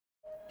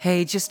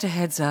Hey, just a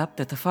heads up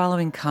that the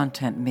following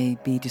content may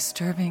be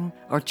disturbing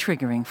or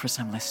triggering for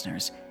some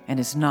listeners and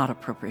is not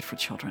appropriate for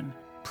children.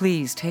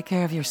 Please take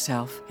care of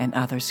yourself and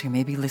others who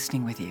may be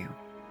listening with you.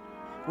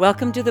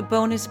 Welcome to the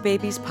Bonus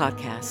Babies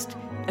Podcast,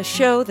 a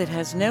show that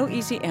has no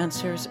easy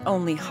answers,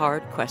 only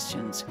hard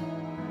questions.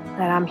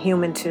 That I'm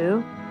human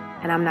too,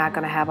 and I'm not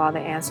going to have all the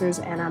answers,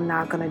 and I'm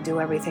not going to do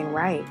everything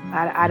right.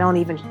 I don't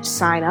even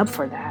sign up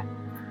for that.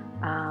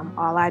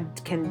 All I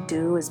can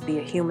do is be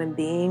a human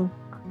being,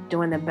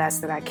 doing the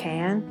best that I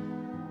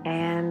can,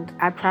 and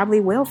I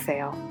probably will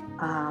fail.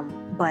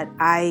 But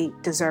I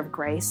deserve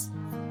grace,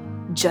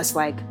 just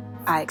like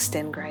I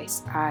extend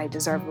grace. I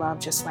deserve love,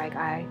 just like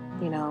I,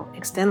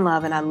 extend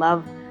love. And I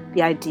love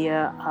the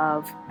idea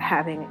of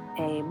having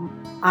a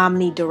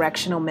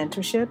omnidirectional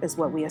mentorship is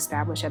what we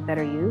establish at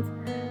Better Youth,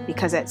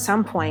 because at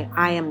some point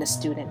I am the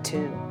student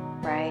too,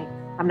 right?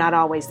 I'm not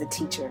always the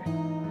teacher,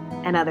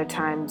 and other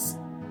times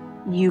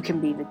you can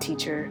be the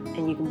teacher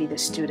and you can be the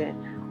student.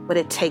 But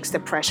it takes the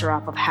pressure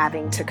off of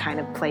having to kind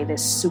of play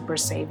this super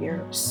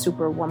savior,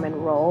 superwoman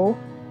role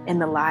in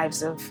the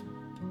lives of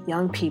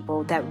young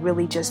people that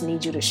really just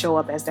need you to show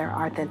up as their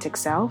authentic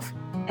self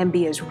and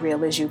be as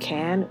real as you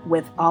can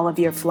with all of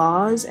your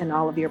flaws and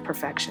all of your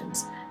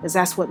perfections. Because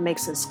that's what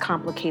makes us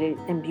complicated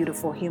and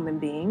beautiful human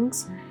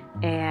beings.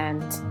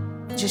 And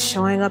just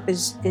showing up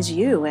as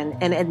you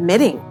and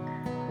admitting,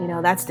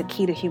 that's the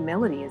key to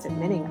humility, is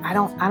admitting I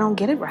don't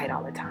get it right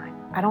all the time.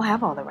 I don't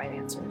have all the right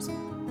answers.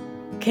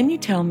 Can you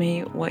tell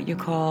me what you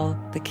call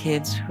the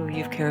kids who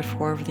you've cared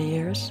for over the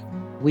years?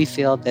 We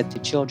feel that the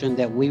children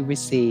that we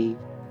receive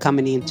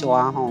coming into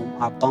our home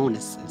are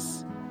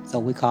bonuses. So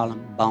we call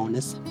them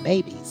bonus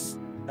babies.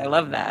 I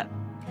love that.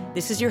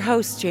 This is your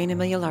host, Jane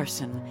Amelia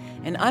Larson,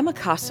 and I'm a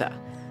CASA,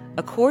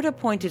 a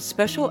court-appointed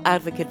special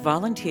advocate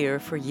volunteer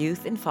for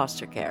youth in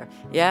foster care.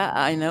 Yeah,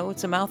 I know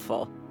it's a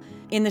mouthful.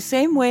 In the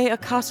same way a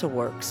CASA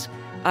works,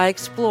 I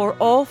explore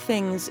all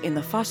things in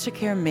the foster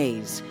care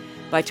maze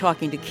by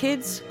talking to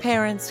kids,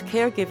 parents,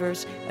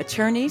 caregivers,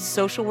 attorneys,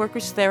 social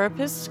workers,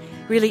 therapists,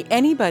 really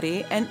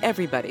anybody and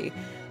everybody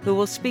who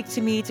will speak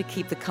to me to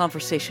keep the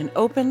conversation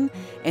open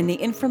and the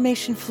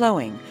information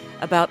flowing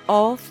about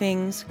all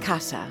things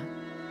CASA.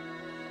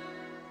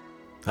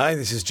 Hi,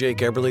 this is Jake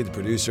Eberly, the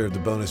producer of the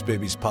Bonus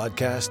Babies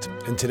podcast,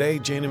 and today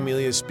Jane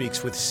Amelia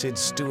speaks with Sid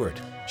Stewart.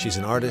 She's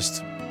an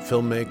artist,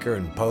 filmmaker,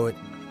 and poet,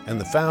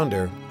 and the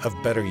founder of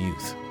Better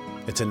Youth.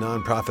 It's a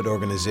nonprofit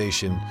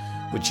organization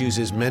which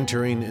uses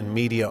mentoring and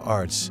media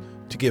arts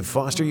to give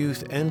foster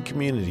youth and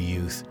community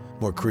youth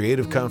more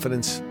creative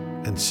confidence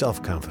and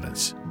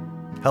self-confidence,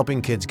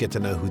 helping kids get to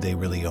know who they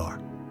really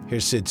are.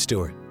 Here's Sid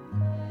Stewart.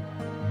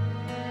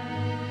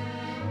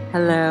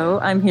 Hello,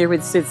 I'm here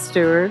with Sid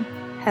Stewart.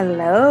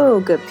 Hello,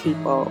 good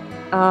people.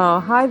 Oh,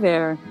 hi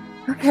there.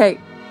 Okay,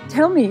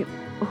 tell me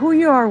who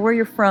you are, where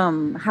you're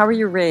from, how were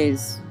you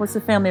raised, what's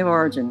the family of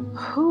origin?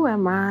 Who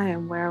am I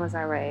and where was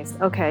I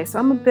raised? Okay, so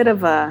I'm a bit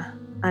of a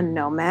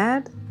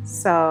nomad.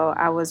 So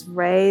I was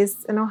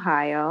raised in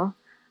Ohio,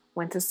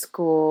 went to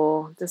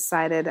school,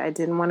 decided I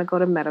didn't want to go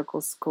to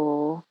medical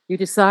school. You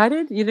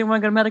decided you didn't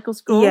want to go to medical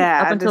school?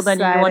 Yeah. Up until then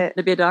you wanted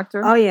to be a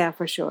doctor? Oh, yeah,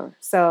 for sure.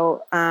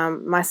 So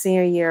my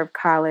senior year of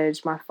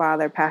college, my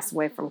father passed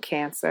away from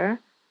cancer.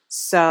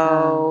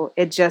 So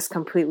it just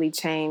completely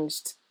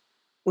changed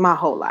my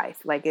whole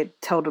life. Like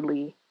it took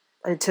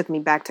me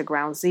back to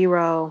ground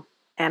zero.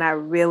 And I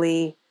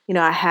really,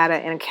 I had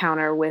an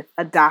encounter with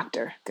a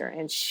doctor there,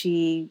 and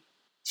she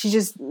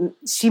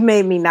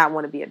made me not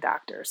want to be a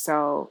doctor.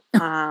 So,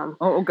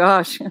 oh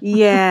gosh.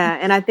 Yeah.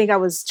 And I think I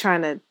was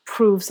trying to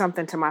prove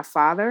something to my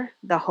father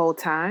the whole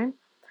time.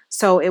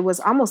 So it was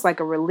almost like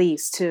a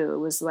release too. It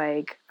was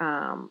like,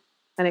 an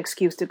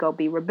excuse to go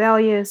be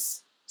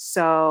rebellious.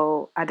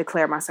 So I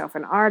declared myself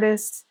an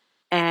artist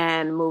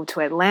and moved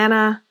to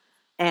Atlanta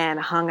and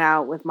hung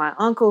out with my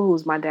uncle,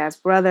 who's my dad's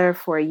brother,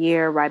 for a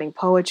year writing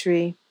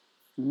poetry.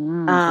 You're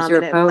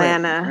in a poet,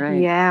 Atlanta. right?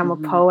 Yeah, I'm a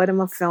poet. I'm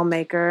a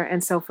filmmaker.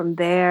 And so from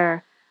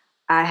there,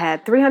 I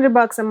had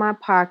 $300 in my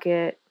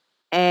pocket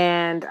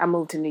and I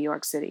moved to New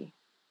York City.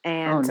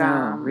 And,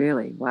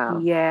 really? Wow.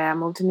 Yeah, I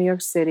moved to New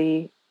York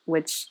City,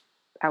 which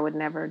I would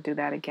never do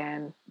that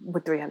again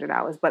with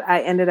 $300. But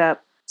I ended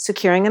up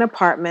securing an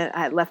apartment.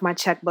 I had left my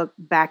checkbook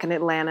back in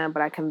Atlanta,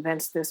 but I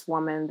convinced this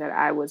woman that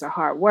I was a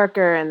hard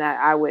worker and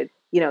that I would,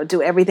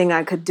 do everything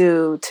I could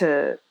do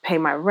to pay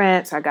my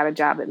rent. So I got a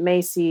job at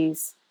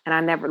Macy's. And I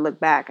never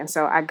looked back. And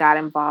so I got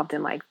involved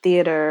in like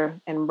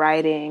theater and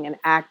writing and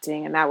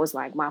acting. And that was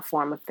like my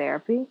form of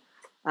therapy.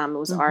 It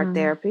was art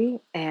therapy.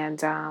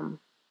 And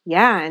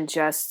and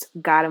just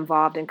got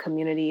involved in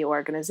community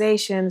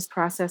organizations,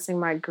 processing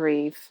my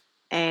grief,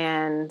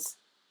 and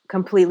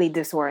completely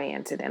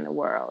disoriented in the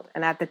world.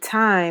 And at the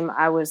time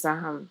I was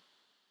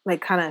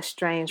like kind of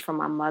estranged from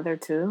my mother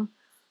too.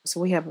 So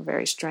we have a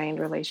very strained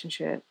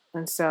relationship.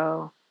 And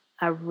so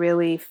I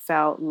really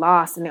felt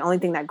lost. And the only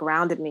thing that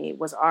grounded me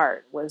was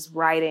art, was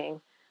writing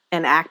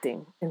and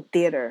acting and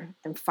theater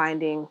and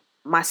finding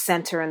my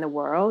center in the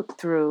world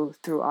through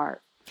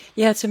art.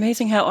 Yeah, it's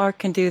amazing how art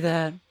can do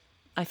that.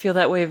 I feel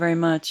that way very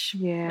much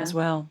as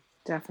well.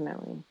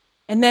 definitely.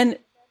 And then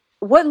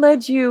what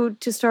led you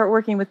to start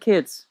working with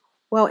kids?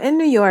 Well, in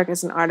New York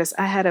as an artist,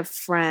 I had a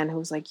friend who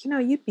was like,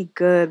 you'd be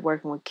good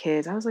working with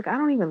kids. I was like, I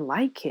don't even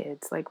like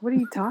kids. Like, what are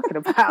you talking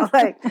about?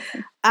 Like,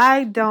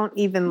 I don't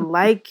even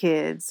like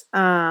kids.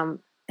 And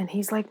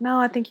he's like, no,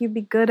 I think you'd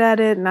be good at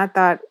it. And I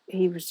thought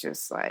he was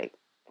just like,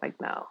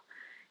 no.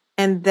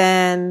 And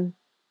then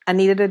I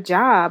needed a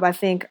job. I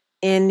think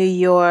in New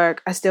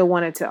York, I still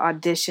wanted to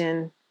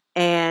audition.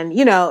 And,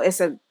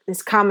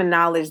 it's common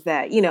knowledge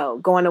that,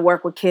 going to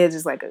work with kids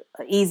is like an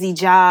easy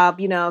job,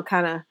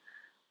 kind of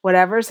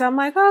whatever. So I'm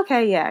like,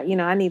 okay, yeah,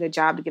 I need a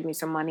job to give me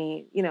some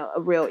money,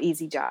 a real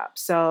easy job.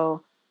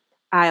 So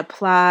I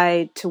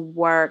applied to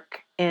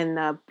work in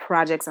the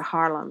projects of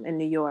Harlem in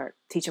New York,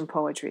 teaching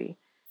poetry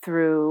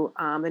through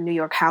the New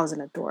York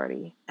Housing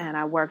Authority. And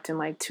I worked in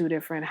like 2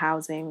 different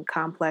housing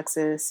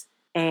complexes.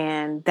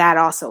 And that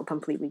also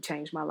completely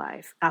changed my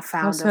life. I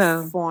found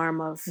a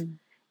form of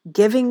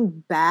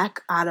giving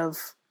back out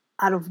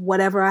of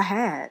whatever I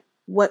had.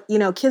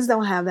 Kids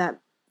don't have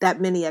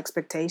that many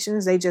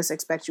expectations. They just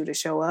expect you to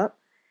show up.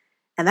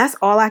 And that's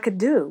all I could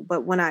do.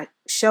 But when I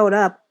showed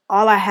up,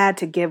 all I had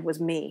to give was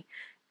me.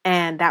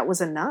 And that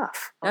was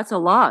enough. That's a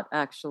lot,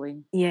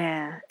 actually.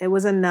 Yeah, it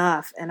was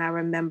enough. And I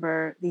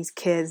remember these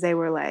kids, they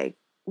were like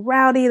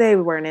rowdy. They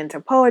weren't into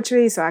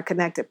poetry. So I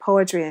connected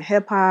poetry and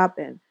hip hop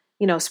and,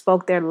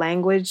 spoke their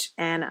language.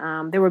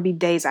 And there would be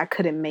days I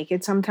couldn't make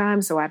it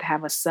sometimes. So I'd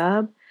have a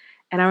sub.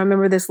 And I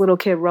remember this little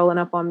kid rolling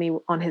up on me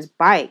on his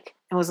bike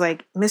and was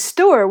like, Miss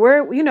Stewart,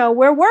 where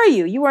were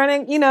you? You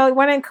weren't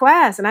in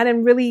class. And I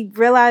didn't really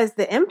realize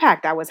the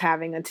impact I was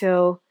having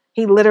until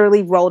he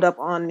literally rolled up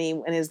on me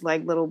in his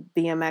like little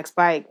BMX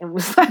bike and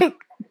was like,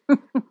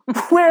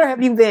 where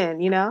have you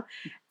been?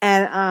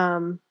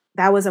 And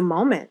that was a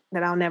moment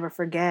that I'll never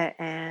forget.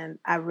 And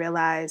I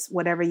realized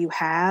whatever you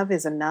have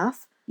is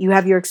enough. You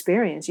have your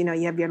experience, you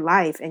have your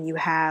life, and you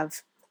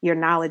have your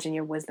knowledge and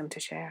your wisdom to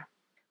share.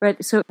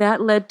 Right. So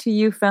that led to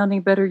you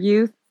founding Better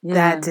Youth? Yeah.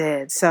 That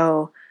did.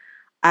 So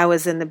I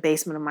was in the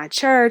basement of my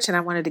church and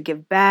I wanted to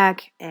give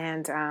back.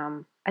 And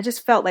I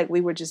just felt like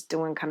we were just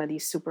doing kind of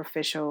these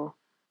superficial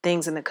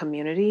things in the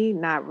community,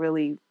 not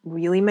really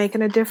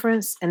making a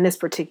difference in this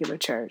particular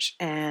church.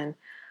 And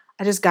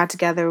I just got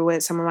together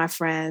with some of my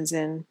friends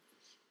and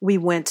we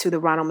went to the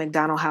Ronald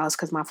McDonald House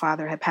because my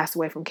father had passed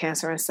away from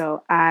cancer. And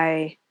so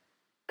I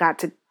got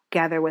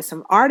together with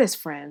some artist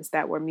friends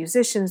that were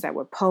musicians, that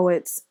were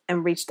poets,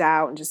 and reached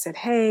out and just said,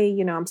 hey,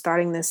 I'm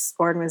starting this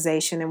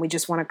organization and we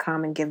just want to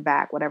come and give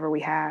back whatever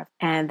we have.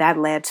 And that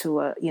led to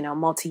a,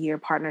 multi-year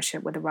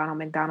partnership with the Ronald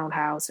McDonald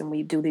House. And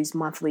we do these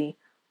monthly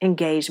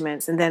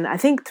engagements. And then I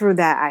think through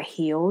that, I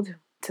healed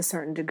to a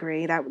certain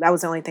degree. That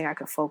was the only thing I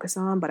could focus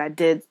on. But I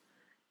did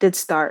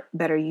start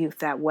Better Youth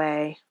that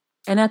way.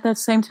 And at that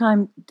same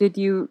time, did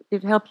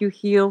it help you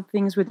heal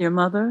things with your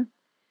mother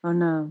or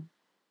no?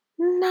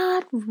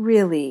 Not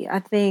really. I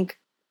think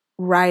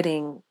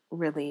writing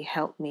really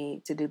helped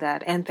me to do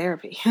that, and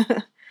therapy.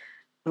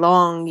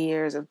 Long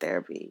years of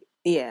therapy.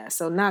 Yeah,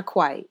 so not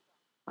quite.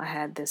 I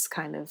had this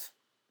kind of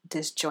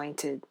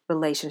disjointed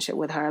relationship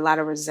with her, a lot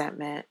of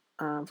resentment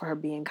for her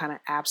being kind of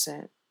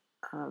absent,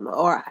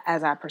 or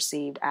as I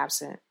perceived,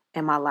 absent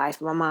in my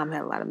life. My mom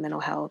had a lot of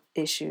mental health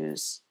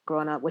issues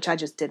growing up, which I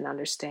just didn't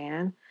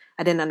understand.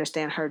 I didn't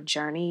understand her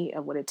journey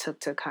of what it took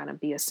to kind of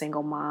be a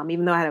single mom.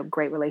 Even though I had a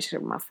great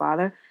relationship with my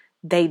father,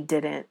 they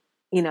didn't,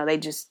 they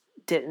just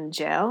didn't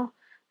gel.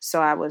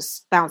 So I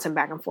was bouncing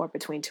back and forth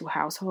between 2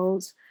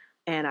 households.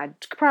 And I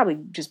could probably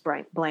just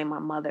blame my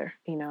mother,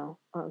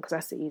 because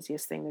that's the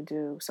easiest thing to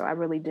do. So I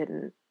really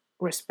didn't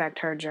respect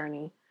her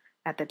journey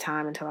at the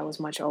time until I was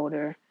much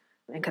older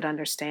and could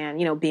understand,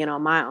 being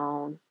on my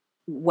own,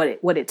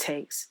 what it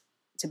takes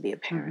to be a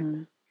parent.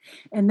 Mm-hmm.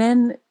 And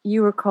then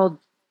you were called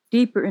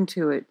deeper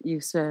into it, you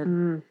said.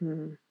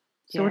 Mm-hmm.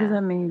 So what does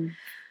that mean?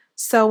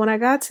 So when I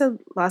got to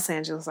Los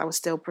Angeles, I was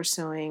still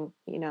pursuing,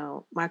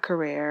 my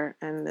career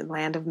in the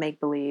land of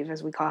make-believe,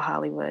 as we call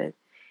Hollywood.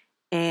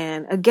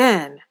 And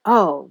again,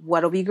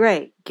 what'll be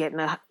great? Getting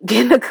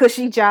a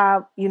cushy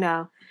job, and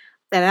an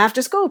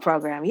after-school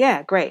program.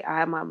 Yeah, great. I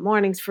have my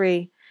mornings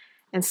free.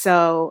 And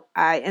so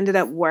I ended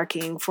up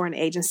working for an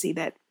agency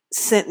that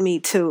sent me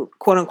to,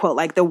 quote unquote,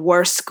 like the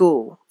worst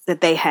school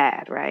that they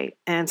had, right?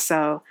 And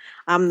so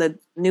I'm the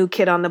new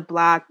kid on the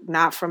block,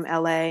 not from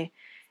LA.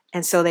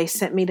 And so they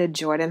sent me to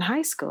Jordan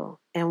High School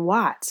in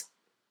Watts.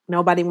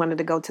 Nobody wanted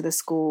to go to the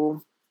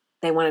school.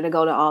 They wanted to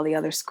go to all the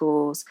other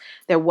schools.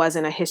 There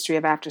wasn't a history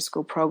of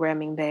after-school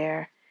programming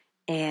there.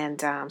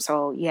 And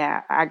so,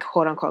 yeah, I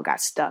quote unquote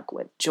got stuck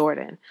with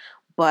Jordan.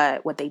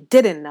 But what they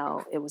didn't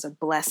know, it was a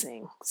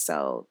blessing.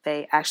 So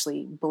they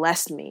actually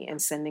blessed me in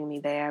sending me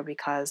there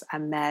because I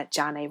met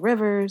John A.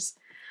 Rivers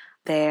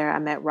there. I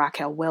met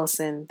Raquel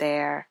Wilson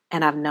there.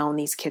 And I've known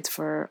these kids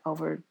for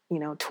over,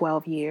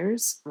 12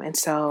 years. And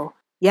so,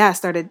 yeah, I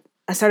started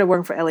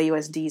working for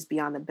LAUSD's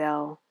Beyond the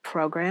Bell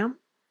program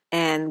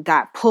and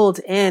got pulled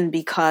in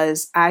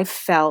because I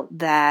felt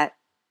that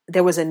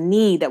there was a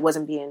need that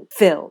wasn't being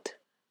filled.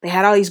 They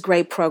had all these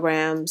great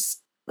programs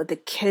but the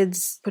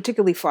kids,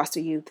 particularly foster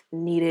youth,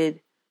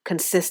 needed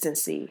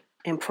consistency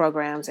in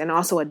programs, and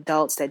also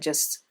adults that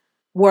just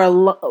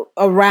were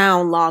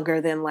around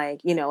longer than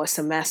like, a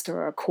semester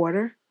or a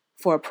quarter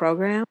for a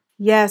program.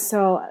 Yeah,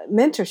 so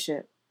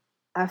mentorship.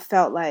 I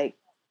felt like,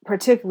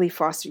 particularly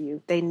foster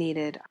youth, they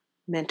needed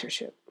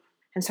mentorship.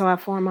 And so I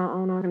formed my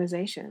own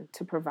organization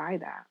to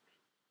provide that.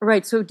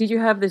 Right. So did you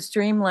have this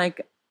dream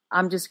like,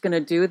 I'm just going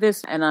to do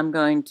this and I'm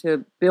going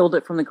to build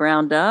it from the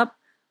ground up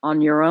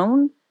on your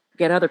own,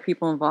 get other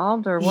people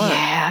involved, or what?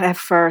 Yeah, at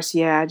first,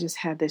 I just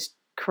had this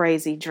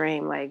crazy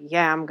dream like,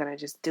 I'm going to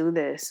just do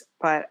this.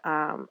 But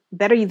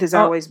Better Youth has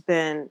always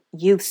been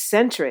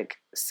youth-centric.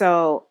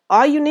 So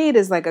all you need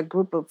is like a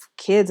group of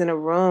kids in a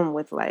room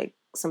with like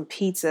some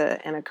pizza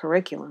and a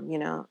curriculum,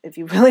 if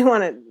you really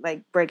want to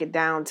like break it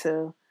down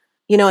to,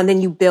 and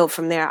then you build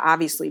from there,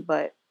 obviously.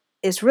 But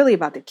it's really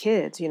about the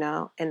kids,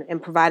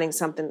 and providing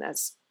something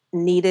that's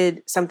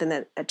needed, something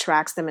that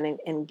attracts them and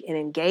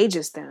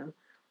engages them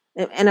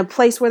in a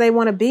place where they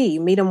want to be.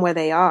 You meet them where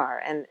they are.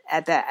 And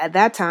at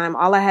that time,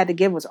 all I had to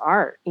give was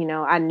art.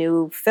 I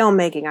knew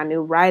filmmaking, I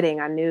knew writing,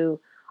 I knew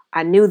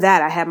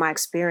that I had my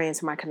experience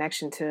and my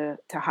connection to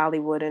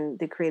Hollywood and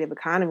the creative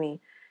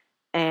economy.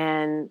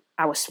 And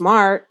I was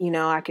smart,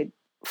 I could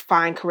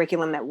find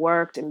curriculum that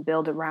worked and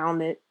build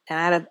around it.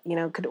 And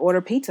I could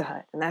order Pizza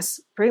Hut. And that's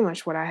pretty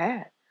much what I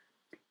had.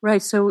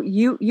 Right. So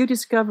you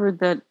discovered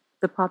that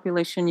the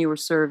population you were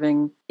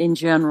serving in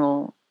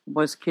general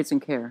was kids in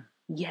care.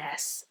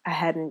 Yes.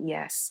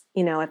 Yes.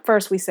 At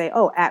first we say,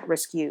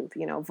 at-risk youth,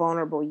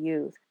 vulnerable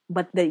youth.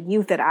 But the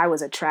youth that I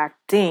was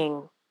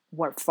attracting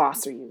were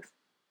foster youth,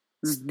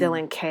 still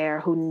in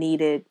care, who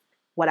needed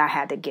what I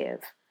had to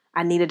give.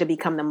 I needed to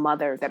become the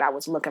mother that I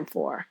was looking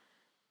for.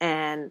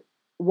 And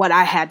what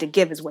I had to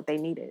give is what they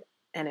needed.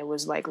 And it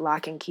was like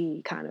lock and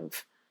key kind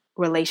of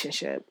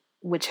relationship,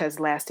 which has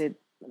lasted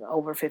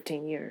over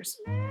 15 years.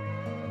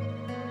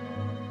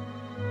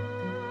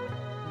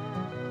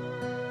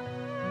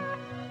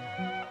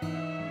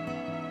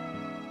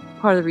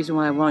 Part of the reason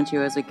why I want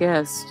you as a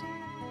guest,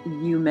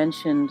 you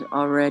mentioned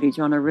already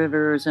Joanna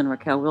Rivers and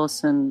Raquel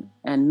Wilson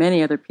and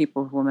many other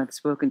people whom I've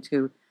spoken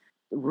to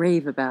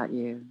rave about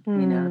you.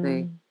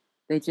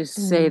 They just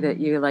say that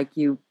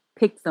you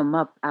pick them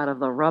up out of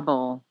the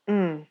rubble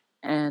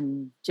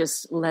and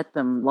just let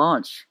them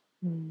launch.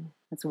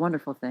 That's a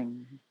wonderful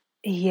thing.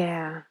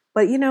 Yeah.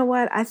 But you know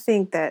what? I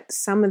think that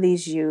some of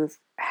these youth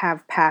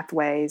have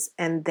pathways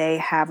and they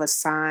have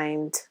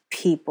assigned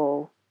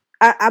people.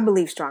 I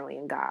believe strongly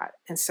in God.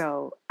 And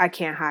so I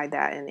can't hide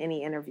that in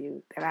any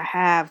interview that I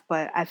have.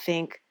 But I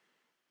think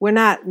we're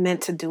not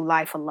meant to do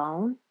life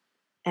alone.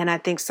 And I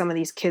think some of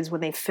these kids,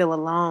 when they feel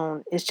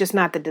alone, it's just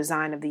not the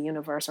design of the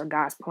universe or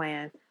God's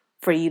plan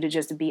for you to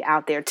just be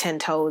out there 10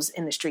 toes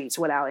in the streets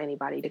without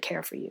anybody to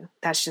care for you.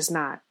 That's just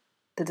not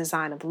the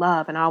design of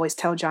love. And I always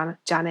tell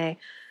Johnny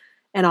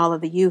and all of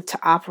the youth to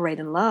operate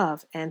in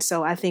love. And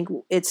so I think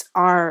it's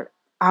our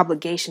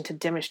obligation to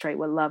demonstrate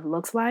what love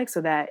looks like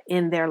so that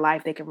in their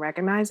life they can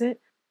recognize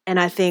it. And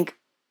I think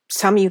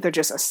some youth are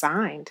just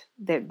assigned.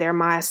 They're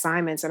my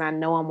assignments, and I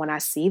know them when I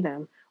see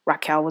them.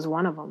 Raquel was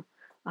one of them.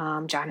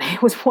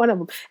 Janae was one of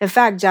them. In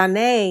fact,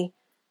 Janae,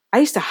 I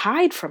used to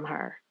hide from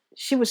her.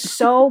 She was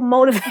so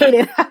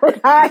motivated. I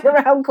would hide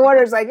around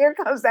corners like, here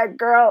comes that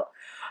girl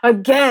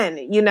again.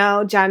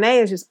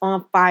 Janae is just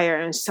on fire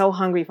and so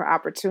hungry for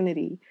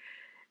opportunity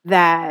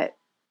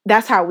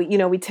that's how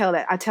we tell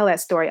that. I tell that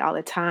story all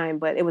the time,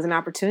 but it was an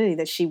opportunity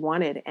that she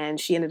wanted and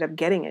she ended up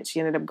getting it. She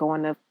ended up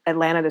going to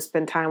Atlanta to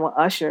spend time with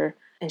Usher,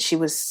 and she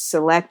was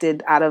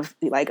selected out of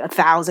like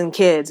 1,000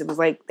 kids. It was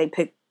like they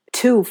picked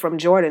 2 from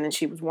Jordan and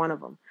she was one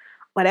of them.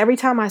 But every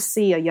time I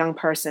see a young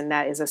person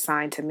that is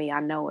assigned to me, I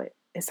know it.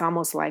 It's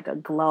almost like a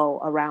glow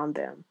around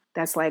them.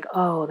 That's like,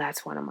 oh,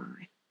 that's one of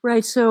mine.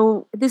 Right.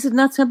 So this is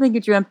not something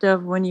you dreamt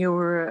of when you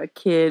were a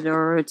kid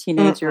or a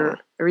teenager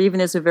or even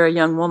as a very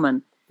young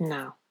woman.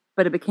 No.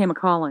 But it became a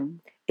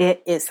calling.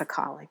 It is a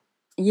calling.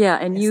 Yeah.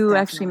 And you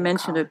actually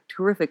mentioned a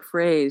terrific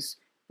phrase.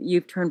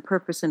 You've turned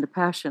purpose into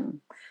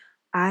passion.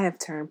 I have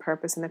turned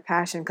purpose into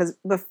passion, because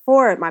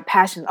before my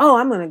passion,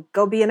 I'm going to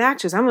go be an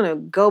actress. I'm going to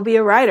go be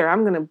a writer.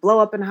 I'm going to blow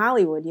up in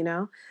Hollywood,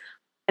 And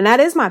that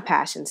is my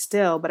passion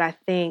still. But I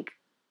think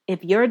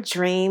if your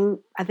dream,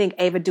 I think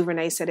Ava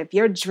DuVernay said, if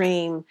your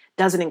dream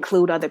doesn't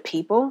include other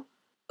people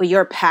or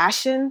your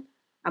passion,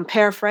 I'm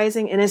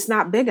paraphrasing, and it's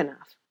not big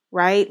enough,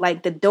 right?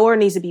 Like the door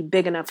needs to be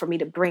big enough for me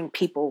to bring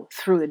people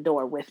through the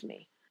door with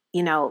me.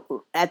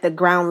 At the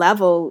ground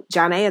level,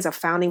 Janae is a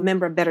founding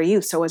member of Better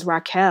Youth. So is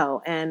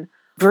Raquel and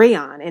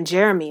Breon and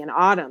Jeremy and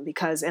Autumn, and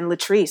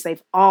Latrice.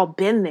 They've all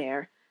been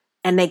there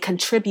and they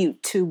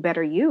contribute to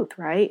Better Youth,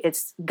 right?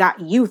 It's got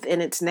youth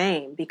in its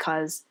name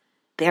because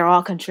they're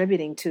all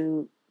contributing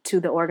to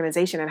the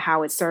organization and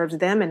how it serves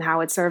them and how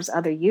it serves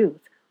other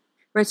youth.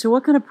 Right. So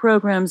what kind of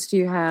programs do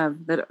you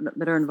have that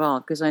are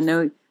involved? Because I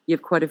know you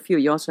have quite a few.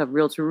 You also have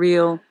Reel to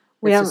Real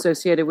that's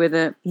associated with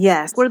it.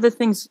 Yes. What are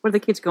the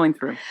kids going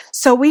through?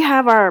 So we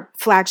have our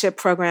flagship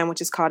program,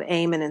 which is called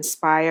AIM and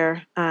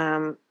Inspire.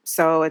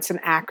 So it's an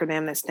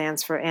acronym that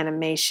stands for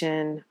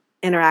animation,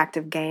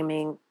 interactive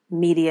gaming,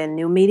 media, and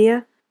new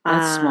media.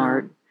 That's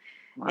smart.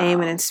 Wow.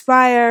 Aim and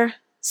Inspire.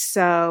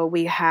 So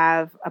we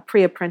have a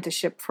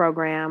pre-apprenticeship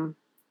program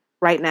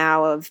right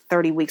now of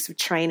 30 weeks of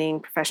training,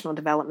 professional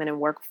development, and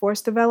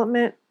workforce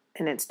development.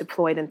 And it's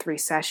deployed in 3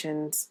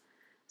 sessions.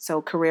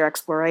 So career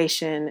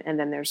exploration, and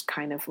then there's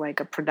kind of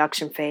like a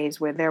production phase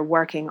where they're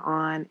working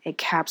on a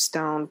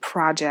capstone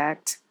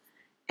project.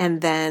 And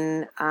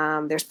then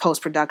there's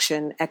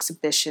post-production,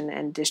 exhibition,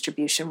 and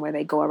distribution where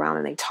they go around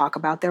and they talk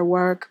about their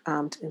work.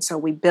 And so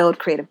we build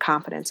creative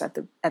competence at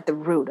the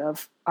root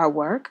of our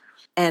work.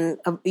 And,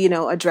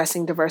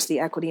 addressing diversity,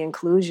 equity,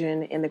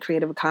 inclusion in the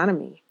creative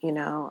economy,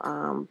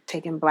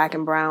 taking Black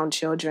and brown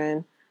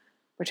children,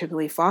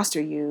 particularly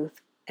foster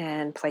youth,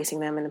 and placing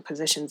them in the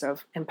positions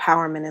of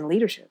empowerment and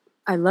leadership.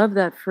 I love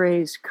that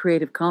phrase,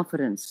 creative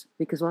confidence,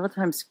 because a lot of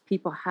times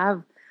people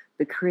have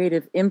the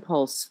creative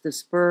impulse, the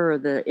spur,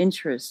 the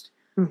interest,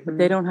 but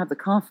they don't have the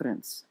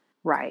confidence.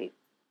 Right.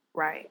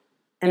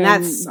 And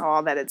that's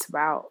all that it's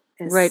about.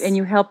 Right, and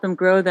you help them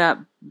grow that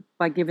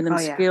by giving them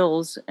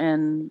skills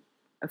and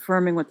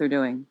affirming what they're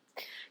doing.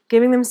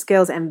 Giving them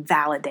skills and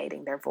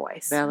validating their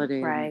voice.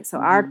 Validating. Right. So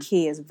our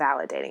key is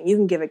validating. You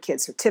can give a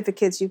kid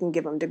certificates, you can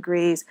give them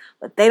degrees,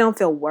 but they don't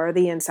feel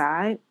worthy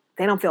inside.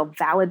 They don't feel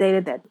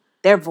validated that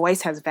their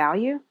voice has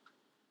value.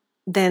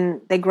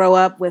 Then they grow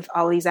up with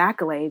all these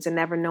accolades and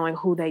never knowing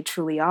who they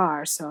truly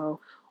are.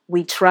 So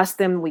we trust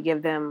them. We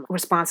give them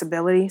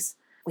responsibilities.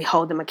 We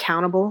hold them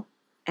accountable.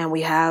 And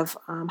we have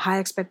high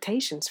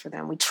expectations for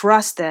them. We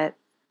trust them,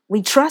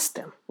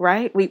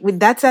 right? We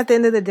that's at the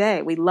end of the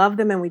day. We love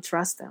them and we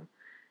trust them.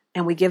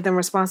 And we give them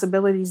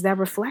responsibilities that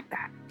reflect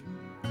that.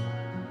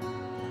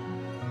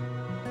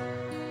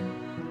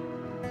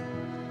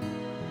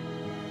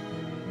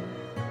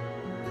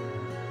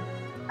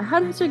 How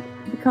did you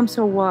become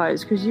so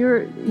wise? Because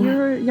you're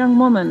a young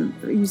woman.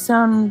 You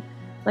sound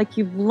like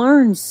you've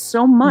learned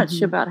so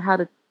much about how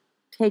to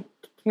take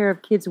care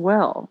of kids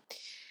well.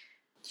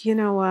 You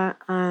know what?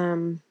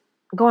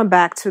 Going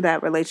back to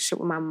that relationship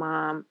with my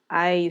mom,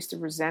 I used to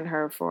resent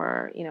her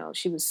for,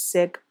 she was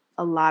sick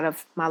a lot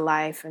of my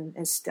life, and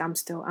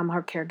I'm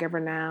her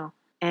caregiver now.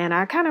 And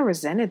I kind of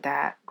resented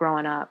that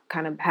growing up,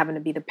 kind of having to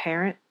be the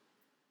parent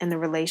in the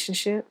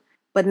relationship.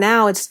 But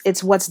now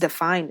it's what's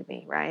defined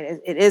me,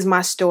 right? It is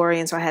my story,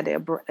 and so I had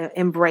to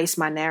embrace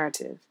my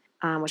narrative,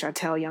 which I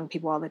tell young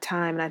people all the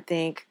time. And I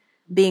think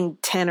being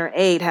 10 or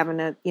 8, having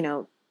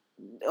to,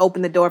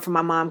 open the door for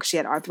my mom because she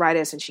had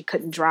arthritis and she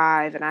couldn't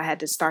drive, and I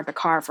had to start the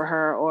car for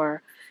her,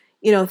 or,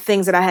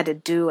 things that I had to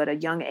do at a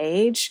young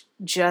age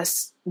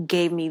just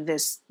gave me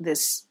this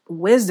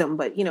wisdom.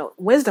 But,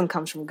 wisdom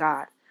comes from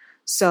God.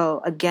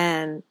 So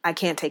again, I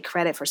can't take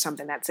credit for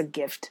something that's a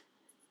gift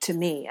to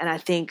me. And I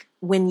think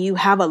when you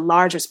have a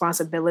large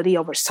responsibility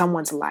over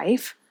someone's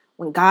life,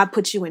 when God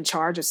puts you in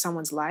charge of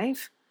someone's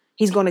life,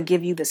 he's going to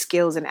give you the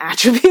skills and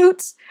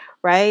attributes,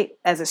 right,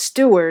 as a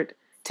steward,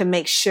 to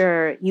make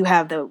sure you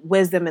have the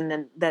wisdom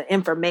and the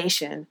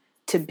information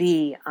to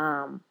be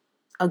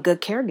a good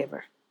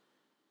caregiver.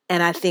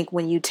 And I think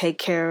when you take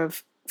care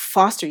of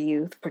foster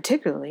youth,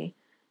 particularly,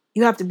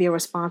 you have to be a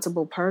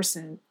responsible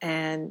person,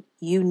 and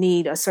you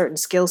need a certain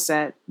skill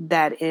set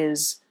that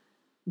is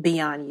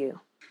beyond you.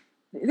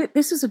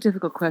 This is a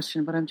difficult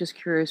question, but I'm just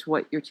curious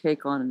what your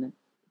take on it.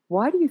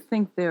 Why do you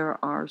think there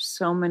are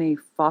so many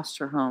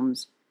foster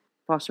homes,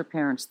 foster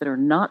parents that are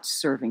not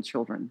serving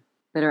children,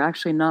 that are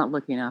actually not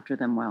looking after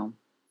them well?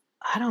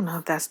 I don't know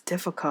if that's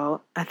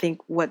difficult. I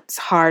think what's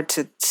hard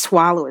to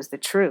swallow is the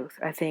truth.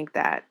 I think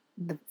that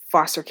the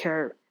foster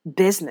care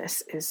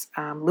business is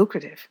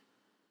lucrative.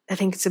 I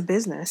think it's a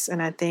business,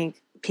 and I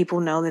think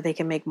people know that they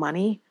can make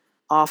money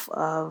off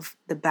of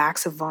the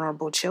backs of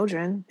vulnerable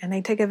children, and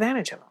they take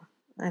advantage of them.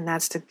 And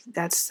that's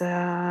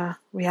the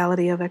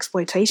reality of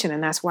exploitation,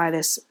 and that's why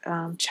this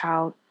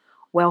child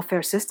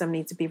welfare system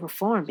needs to be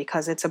reformed,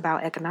 because it's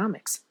about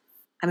economics.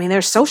 I mean,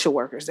 there's social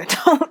workers that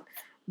don't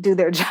do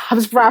their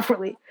jobs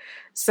properly.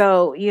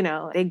 So,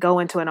 they go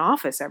into an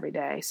office every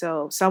day.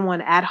 So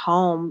someone at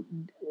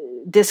home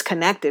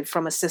disconnected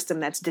from a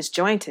system that's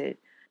disjointed,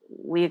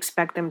 we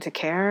expect them to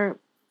care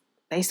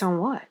based on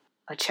what?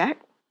 A check?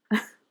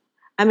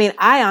 I mean,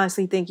 I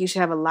honestly think you should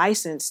have a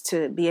license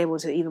to be able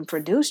to even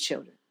produce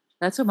children.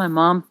 That's what my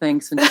mom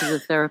thinks, and she's a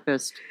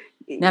therapist.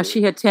 Now,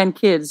 she had 10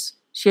 kids.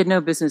 She had no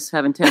business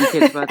having 10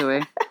 kids, by the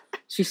way.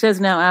 She says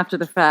now after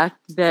the fact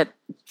that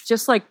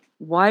just like,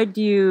 why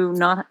do you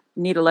not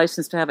need a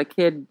license to have a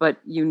kid, but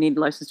you need a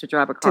license to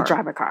drive a car? To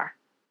drive a car.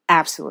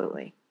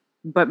 Absolutely.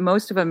 But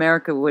most of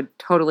America would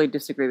totally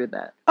disagree with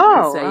that.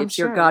 Oh, say it's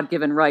your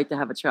God-given right to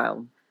have a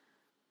child.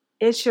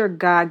 It's your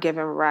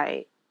God-given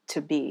right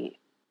to be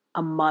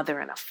a mother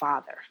and a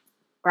father,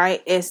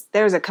 right?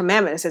 There's a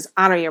commandment that says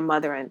honor your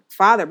mother and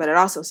father, but it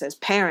also says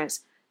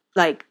parents,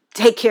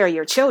 take care of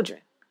your children.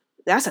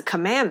 That's a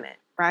commandment,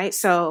 right?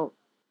 So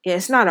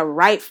it's not a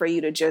right for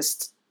you to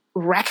just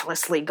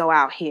recklessly go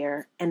out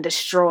here and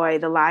destroy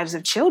the lives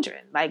of children.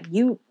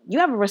 You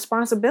have a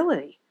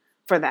responsibility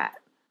for that.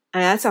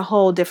 And that's a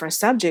whole different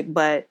subject,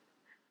 but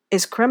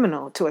it's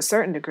criminal to a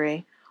certain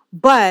degree.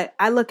 But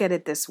I look at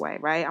it this way,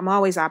 right? I'm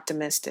always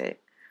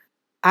optimistic.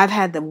 I've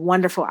had the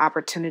wonderful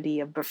opportunity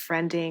of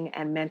befriending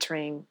and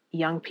mentoring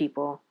young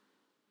people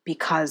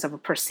because of a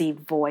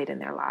perceived void in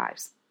their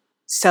lives.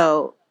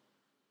 So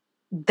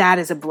that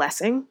is a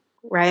blessing,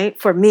 right?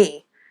 For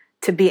me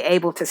to be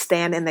able to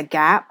stand in the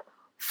gap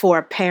for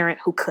a parent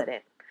who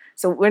couldn't.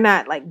 So we're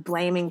not like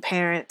blaming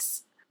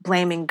parents,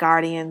 blaming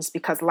guardians,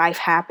 because life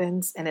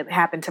happens, and it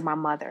happened to my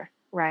mother,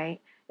 right?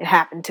 It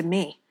happened to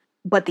me.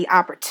 But the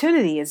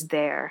opportunity is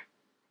there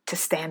to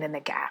stand in the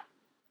gap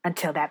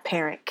until that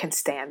parent can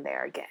stand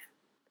there again.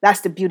 That's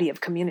the beauty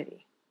of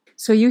community.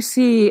 So you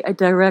see a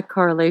direct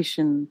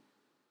correlation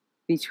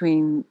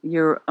between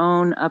your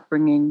own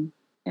upbringing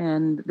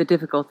and the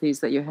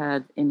difficulties that you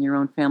had in your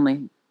own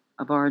family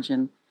of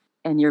origin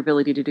and your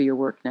ability to do your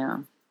work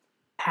now.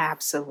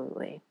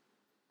 Absolutely.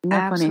 Isn't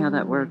that funny how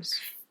that works?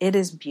 It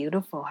is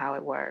beautiful how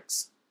it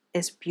works.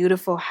 It's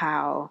beautiful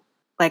how,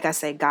 like I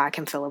say, God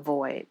can fill a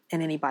void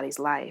in anybody's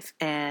life,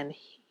 and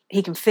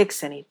he can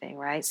fix anything,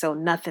 right? So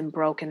nothing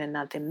broken and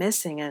nothing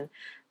missing. And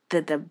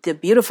the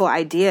beautiful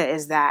idea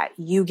is that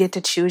you get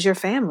to choose your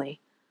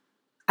family.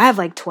 I have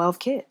like 12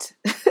 kids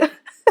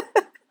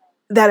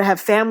that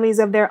have families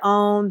of their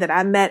own that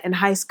I met in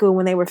high school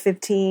when they were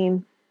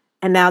 15,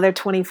 and now they're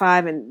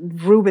 25,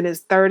 and Ruben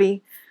is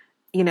 30.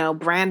 You know,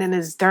 Brandon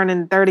is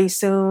turning 30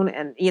 soon.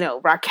 And, you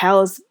know,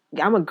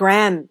 I'm a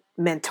grand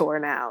mentor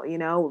now. You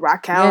know,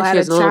 Raquel had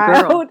a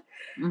child.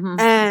 Mm-hmm.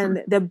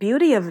 And the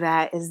beauty of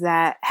that is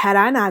that had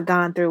I not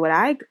gone through what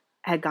I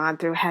had gone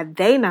through, had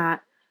they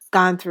not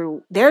gone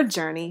through their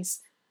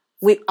journeys,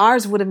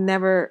 ours would have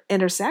never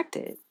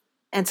intersected.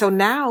 And so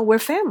now we're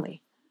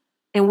family,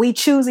 and we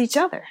choose each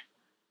other.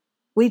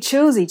 We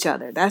choose each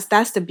other.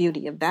 That's the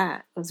beauty of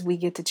that, is we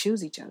get to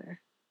choose each other.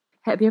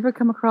 Have you ever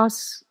come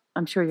across,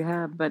 I'm sure you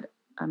have, but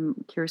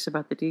I'm curious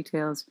about the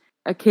details,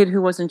 a kid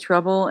who was in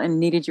trouble and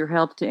needed your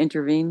help to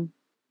intervene?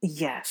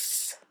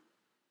 Yes,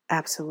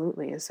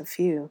 absolutely. It's a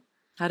few.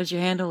 How did you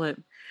handle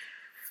it?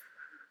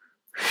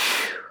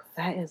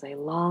 That is a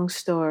long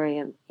story.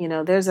 And, you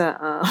know, there's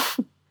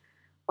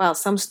well,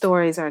 some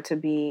stories are to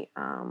be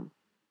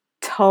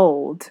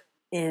told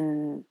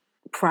in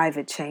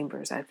private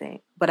chambers, I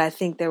think. But I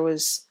think there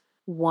was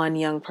one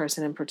young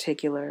person in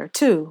particular,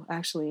 two,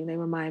 actually, they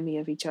remind me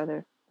of each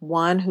other.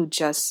 One who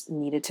just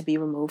needed to be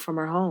removed from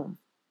her home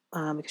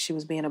because she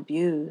was being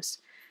abused.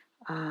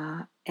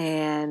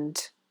 And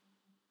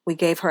we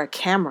gave her a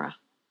camera,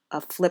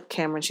 a flip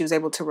camera, and she was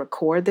able to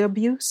record the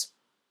abuse.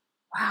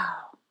 Wow.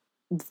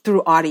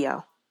 Through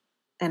audio.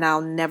 And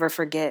I'll never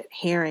forget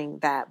hearing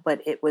that.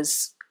 But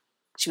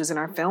she was in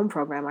our film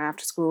program, our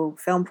after school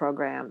film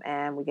program.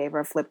 And we gave her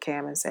a flip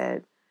cam and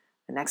said,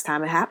 the next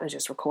time it happens,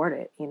 just record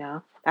it. You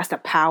know, that's the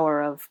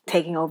power of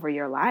taking over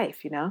your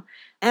life, you know.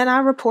 And I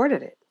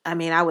reported it. I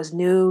mean, I was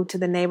new to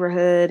the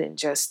neighborhood and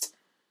just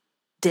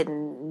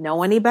didn't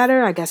know any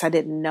better. I guess I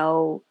didn't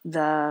know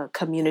the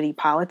community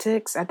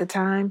politics at the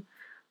time.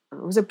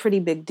 It was a pretty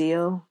big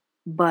deal,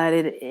 but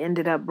it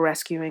ended up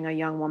rescuing a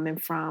young woman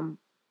from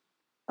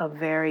a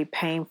very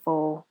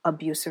painful,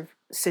 abusive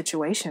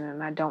situation,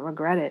 and I don't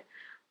regret it.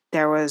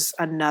 There was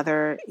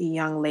another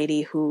young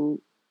lady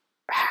who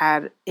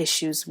had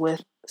issues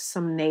with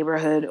some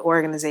neighborhood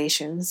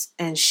organizations,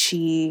 and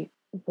she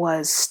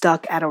was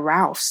stuck at a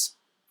Ralph's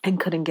and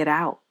couldn't get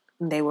out.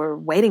 And they were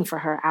waiting for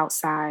her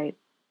outside.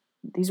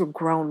 These were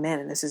grown men,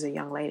 and this is a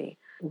young lady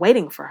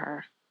waiting for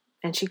her.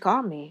 And she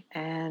called me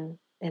and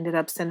ended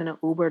up sending an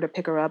Uber to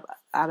pick her up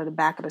out of the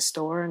back of the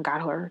store and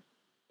got her,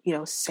 you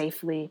know,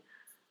 safely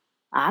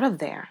out of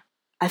there.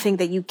 I think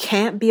that you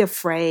can't be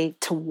afraid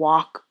to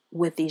walk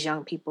with these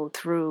young people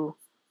through,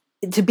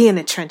 to be in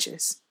the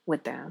trenches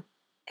with them,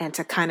 and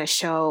to kind of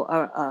show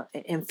a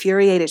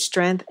infuriated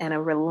strength and a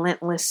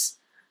relentless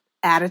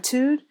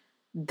attitude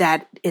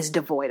that is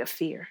devoid of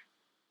fear,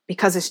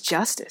 because it's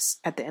justice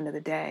at the end of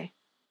the day.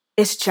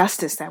 It's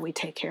justice that we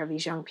take care of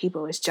these young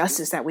people. It's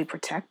justice that we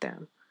protect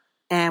them.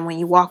 And when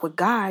you walk with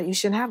God, you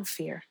shouldn't have a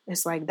fear.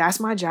 It's like, that's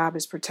my job,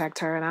 is protect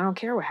her, and I don't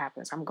care what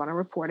happens. I'm going to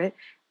report it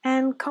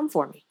and come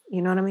for me.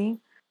 You know what I mean?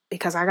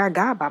 Because I got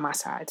God by my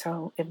side.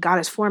 So if God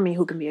is for me,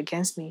 who can be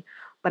against me?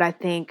 But I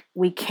think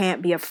we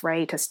can't be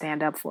afraid to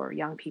stand up for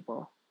young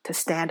people, to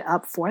stand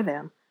up for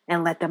them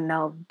and let them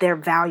know they're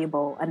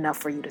valuable enough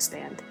for you to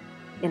stand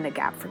in the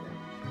gap for them.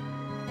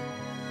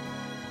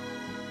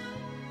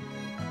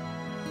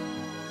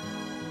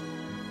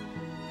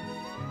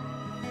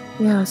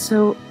 Yeah,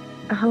 so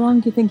how long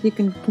do you think you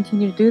can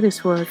continue to do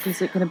this work?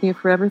 Is it going to be a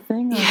forever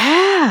thing?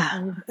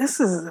 Yeah, this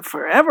is a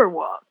forever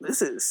walk.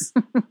 This is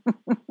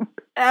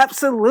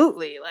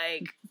absolutely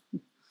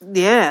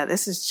yeah,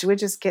 we're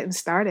just getting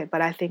started.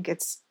 But I think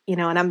it's, you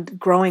know, and I'm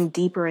growing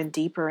deeper and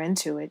deeper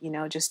into it, you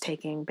know, just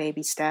taking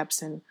baby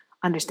steps and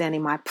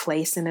understanding my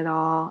place in it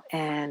all,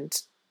 and,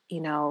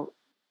 you know,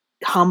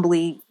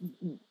 humbly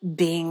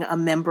being a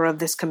member of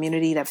this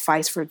community that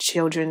fights for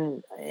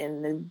children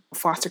in the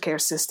foster care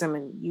system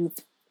and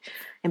youth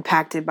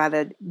impacted by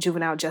the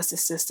juvenile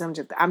justice system.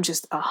 I'm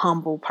just a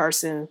humble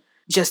person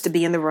just to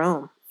be in the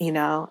room. You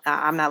know,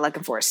 I'm not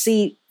looking for a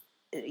seat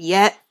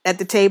yet, at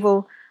the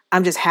table.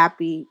 I'm just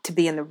happy to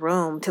be in the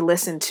room to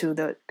listen to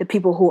the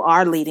people who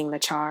are leading the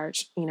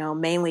charge,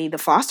 mainly the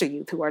foster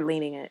youth who are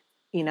leading it,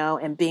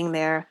 and being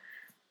there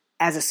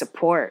as a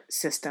support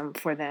system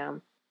for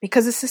them,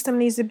 because the system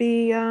needs to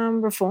be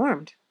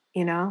reformed,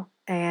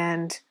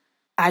 and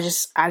I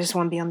just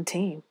want to be on the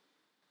team.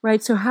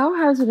 Right. So how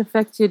has it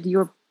affected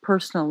your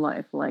personal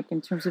life, like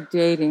in terms of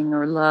dating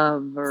or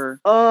love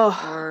or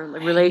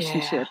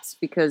relationships? Yeah.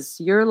 Because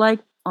you're like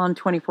on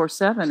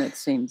 24/7, it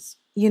seems.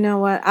 You know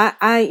what? I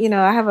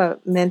have a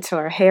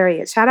mentor,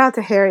 Harriet. Shout out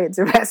to Harriet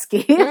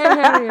Zareski.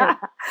 Hey,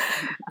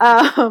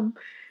 Harriet.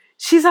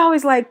 She's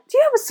always like, do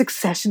you have a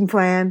succession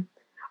plan?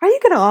 Are you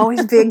going to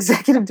always be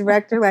executive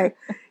director? Like,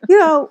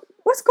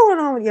 what's going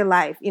on with your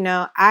life?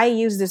 I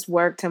use this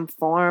work to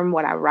inform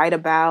what I write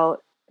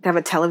about. I have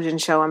a television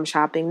show, I'm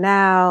Shopping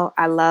Now.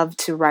 I love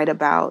to write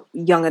about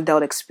young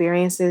adult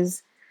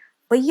experiences.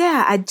 But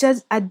yeah,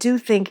 I do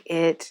think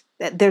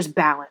that there's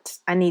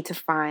balance. I need to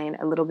find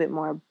a little bit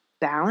more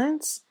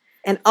balance.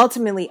 And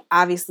ultimately,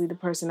 obviously, the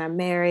person I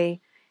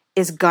marry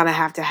is going to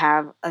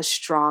have a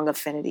strong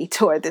affinity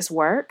toward this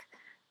work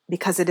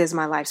because it is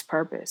my life's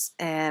purpose.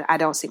 And I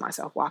don't see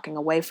myself walking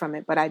away from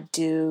it, but I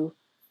do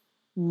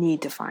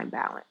need to find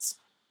balance.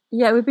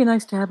 Yeah, it would be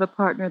nice to have a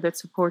partner that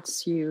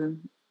supports you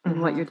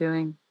in what you're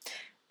doing.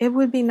 It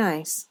would be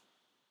nice.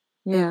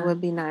 Yeah. It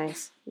would be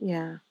nice.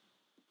 Yeah.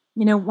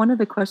 One of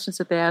the questions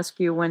that they ask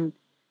you when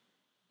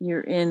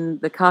you're in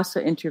the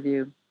CASA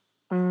interview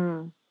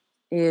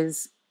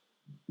is,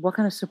 what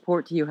kind of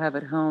support do you have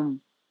at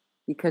home?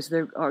 Because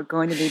there are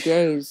going to be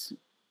days,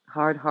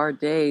 hard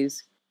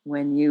days,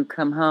 when you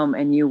come home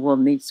and you will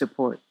need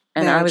support.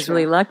 And I was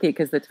really lucky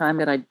because the time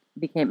that I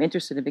became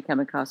interested in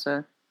becoming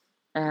CASA,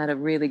 I had a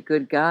really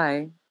good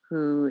guy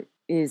who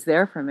is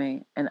there for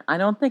me. And I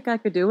don't think I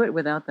could do it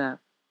without that.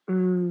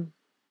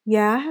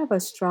 Yeah, I have a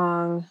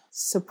strong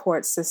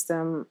support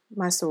system.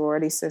 My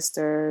sorority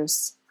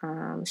sisters,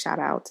 shout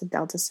out to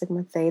Delta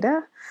Sigma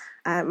Theta.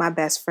 My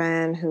best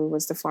friend, who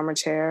was the former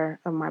chair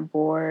of my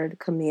board,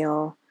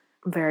 Camille,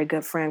 very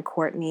good friend,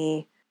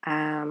 Courtney,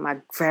 my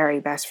very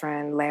best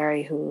friend,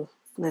 Larry, who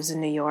lives in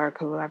New York,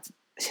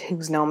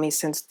 who's known me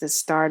since this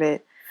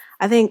started.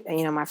 I think,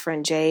 my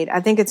friend Jade,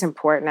 I think it's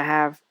important to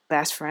have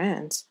best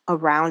friends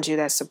around you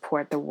that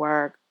support the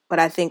work. But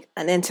I think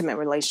an intimate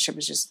relationship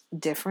is just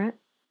different.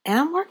 And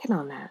I'm working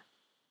on that.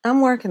 I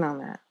am working on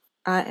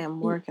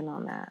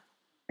that.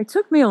 It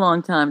took me a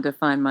long time to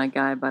find my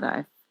guy, but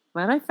I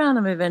found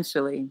him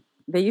eventually.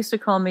 They used to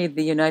call me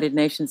the United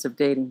Nations of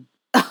dating.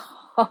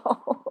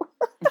 Oh.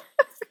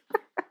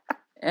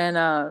 And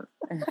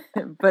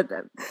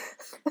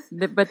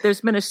but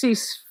there's been a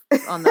cease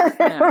on that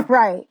now.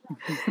 Right.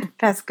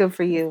 That's good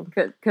for you.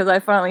 Because I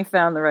finally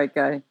found the right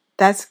guy.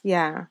 That's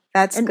good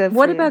for you.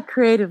 What about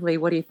creatively?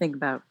 What do you think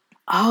about?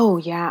 Oh,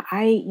 yeah.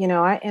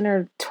 I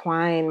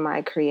intertwine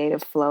my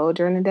creative flow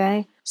during the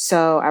day.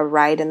 So I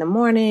write in the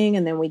morning,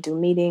 and then we do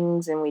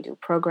meetings, and we do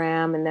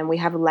program, and then we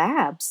have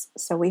labs.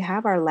 So we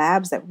have our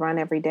labs that run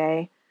every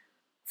day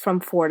from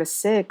 4 to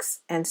 6.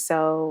 And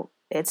so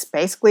it's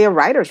basically a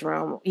writer's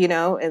room,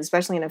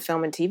 especially in a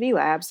film and TV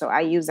lab. So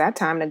I use that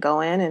time to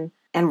go in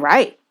and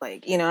write.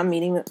 Like, I'm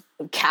meeting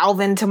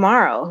Calvin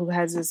tomorrow, who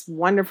has this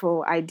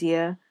wonderful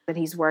idea that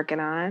he's working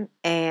on.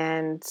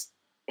 And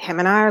him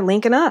and I are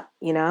linking up,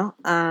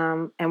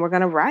 and we're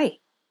going to write.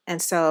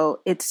 And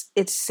so it's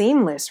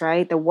seamless,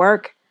 right? The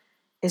work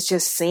is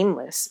just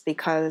seamless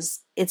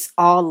because it's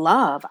all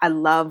love. I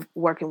love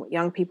working with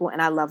young people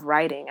and I love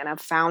writing, and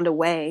I've found a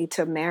way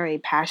to marry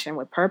passion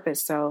with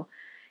purpose. So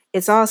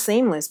it's all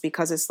seamless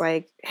because it's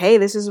like, hey,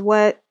 this is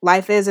what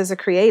life is as a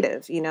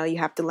creative. You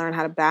have to learn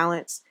how to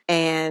balance.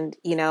 And,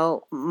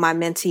 my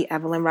mentee,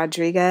 Evelyn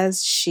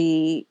Rodriguez,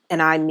 she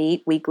and I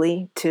meet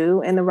weekly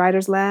too in the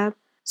Writers Lab.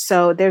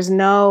 So there's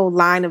no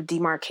line of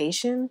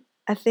demarcation,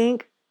 I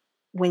think,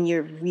 when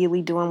you're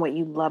really doing what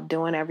you love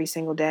doing every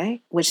single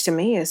day, which to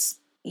me is,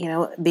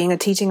 being a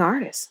teaching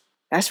artist.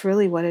 That's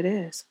really what it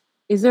is.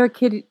 Is there a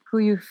kid who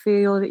you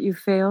feel that you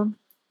failed?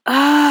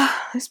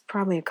 There's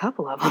probably a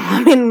couple of them.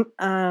 I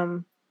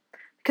mean,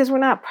 because we're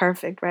not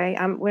perfect, right?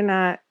 We're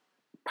not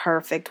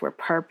perfect. We're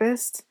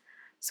purposed.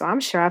 So I'm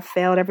sure I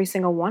failed every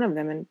single one of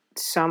them in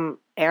some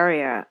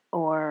area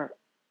or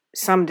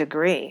some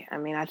degree. I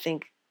mean, I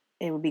think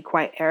it would be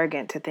quite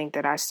arrogant to think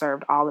that I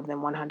served all of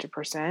them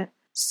 100%.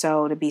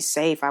 So to be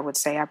safe, I would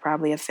say I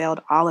probably have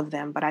failed all of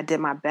them, but I did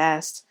my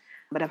best.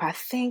 But if I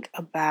think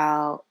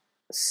about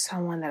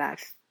someone that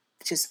I've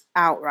just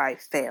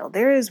outright failed,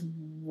 there is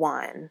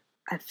one,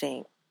 I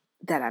think,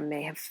 that I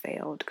may have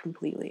failed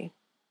completely.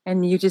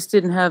 And you just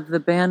didn't have the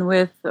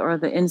bandwidth or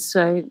the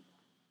insight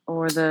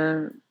or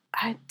the...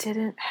 I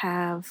didn't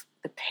have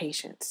the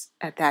patience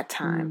at that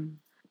time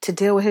to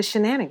deal with his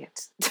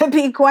shenanigans, to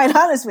be quite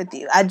honest with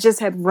you. I just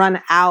had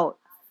run out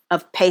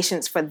of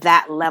patience for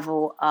that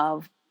level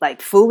of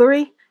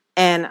foolery.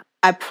 And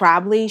I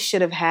probably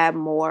should have had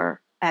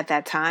more at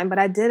that time, but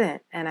I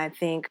didn't. And I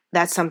think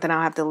that's something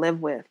I'll have to live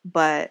with.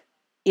 But,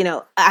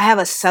 I have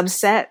a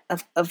subset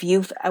of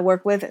youth I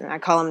work with, and I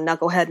call them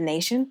Knucklehead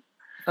Nation.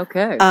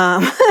 Okay.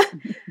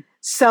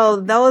 So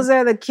those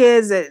are the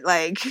kids that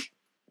like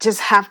just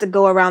have to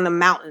go around the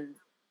mountain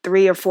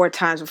 3 or 4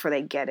 times before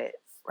they get it,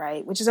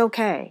 right? Which is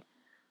okay.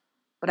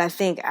 But I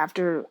think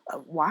after a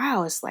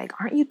while, it's like,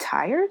 aren't you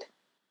tired?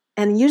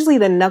 And usually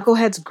the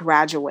knuckleheads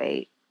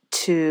graduate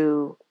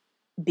to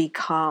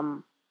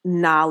become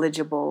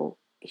knowledgeable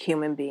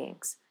human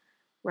beings,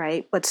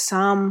 right? But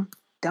some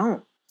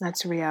don't.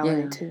 That's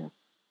reality too.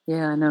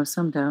 Yeah, I know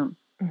some don't.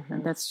 Mm-hmm.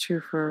 And that's true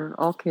for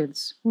all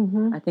kids.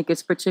 Mm-hmm. I think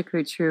it's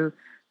particularly true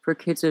for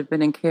kids that have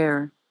been in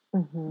care.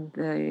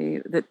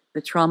 Mm-hmm.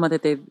 The trauma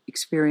that they've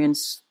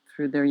experienced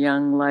through their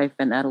young life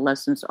and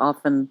adolescence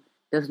often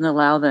doesn't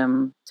allow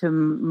them to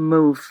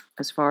move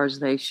as far as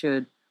they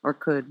should or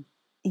could.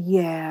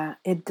 Yeah,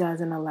 it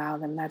doesn't allow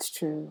them. That's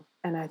true.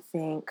 And I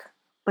think,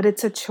 but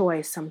it's a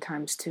choice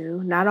sometimes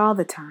too. Not all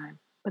the time,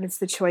 but it's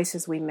the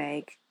choices we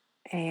make.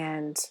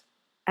 And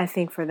I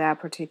think for that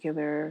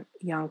particular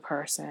young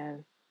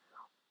person,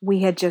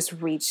 we had just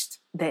reached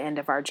the end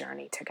of our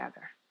journey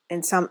together.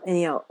 And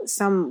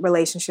some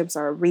relationships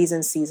are a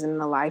reason, season,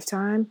 and a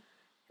lifetime.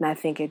 And I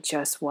think it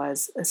just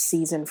was a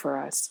season for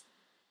us.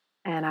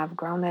 And I've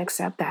grown to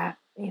accept that,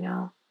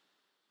 that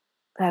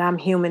I'm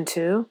human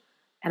too.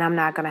 And I'm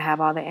not going to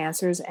have all the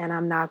answers. And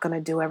I'm not going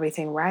to do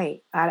everything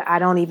right. I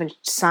don't even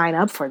sign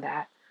up for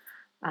that.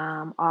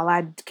 All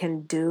I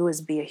can do is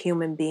be a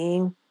human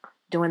being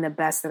doing the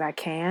best that I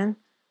can.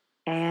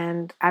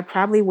 And I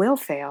probably will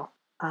fail.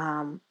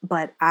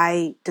 But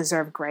I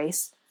deserve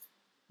grace,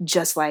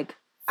 just like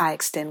I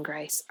extend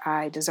grace.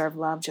 I deserve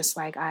love, just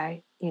like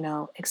I,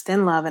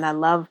 extend love. And I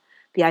love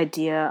the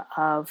idea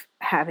of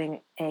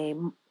having a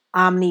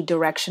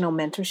omnidirectional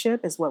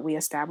mentorship is what we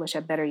establish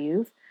at Better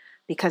Youth,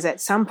 because at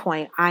some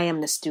point I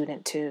am the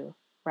student too,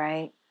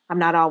 right? I'm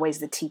not always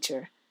the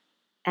teacher.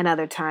 And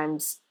other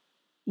times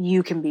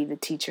you can be the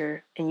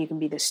teacher and you can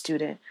be the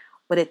student,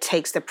 but it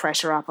takes the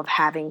pressure off of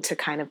having to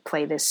kind of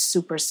play this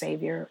super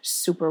savior,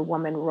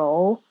 superwoman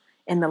role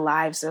in the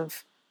lives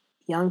of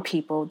young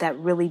people that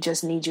really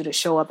just need you to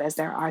show up as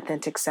their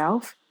authentic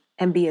self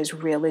and be as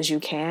real as you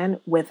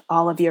can with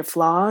all of your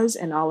flaws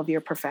and all of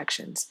your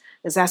perfections.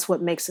 Because that's what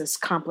makes us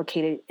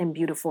complicated and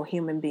beautiful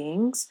human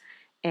beings.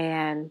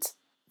 And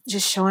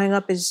just showing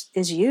up as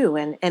you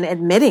and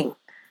admitting,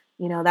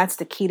 that's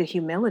the key to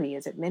humility,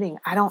 is admitting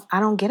I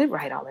don't get it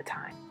right all the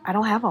time. I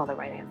don't have all the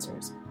right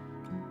answers.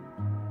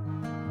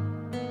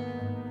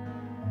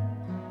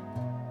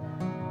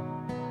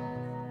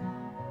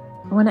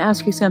 I want to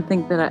ask you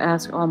something that I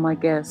ask all my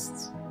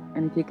guests,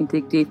 and if you can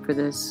dig deep for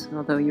this,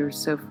 although you're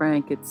so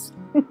frank, it's,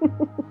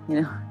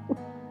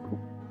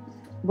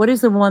 what is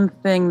the one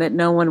thing that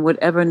no one would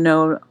ever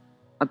know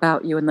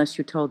about you unless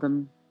you told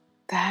them?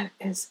 That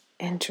is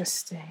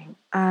interesting.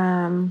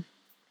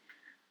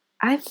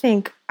 I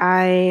think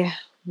I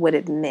would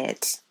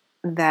admit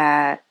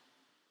that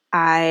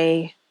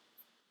I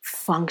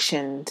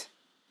functioned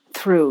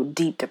through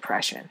deep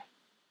depression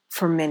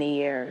for many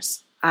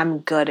years. I'm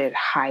good at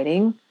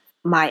hiding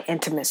my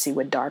intimacy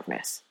with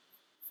darkness.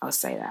 I'll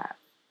say that.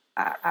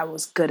 I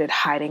was good at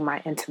hiding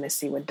my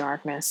intimacy with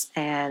darkness,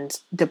 and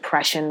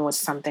depression was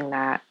something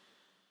that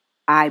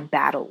I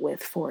battled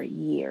with for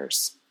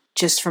years,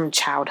 just from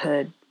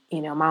childhood,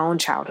 my own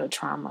childhood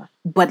trauma,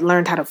 but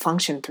learned how to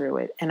function through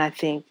it. And I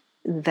think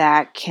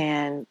that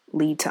can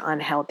lead to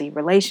unhealthy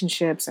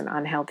relationships and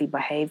unhealthy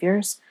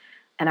behaviors.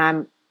 And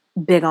I'm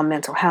big on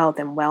mental health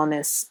and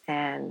wellness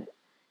and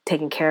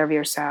taking care of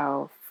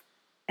yourself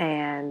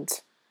and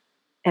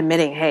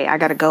admitting, hey, I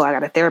got to go. I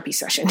got a therapy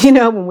session,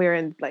 when we're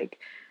in like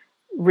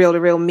real to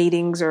real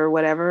meetings or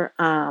whatever.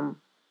 I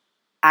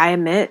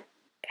admit,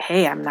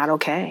 hey, I'm not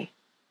okay,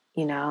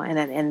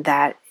 and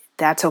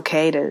that's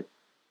okay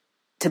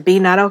to be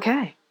not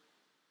okay.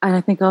 And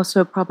I think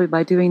also probably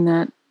by doing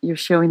that, you're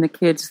showing the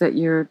kids that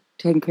you're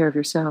taking care of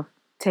yourself.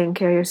 Taking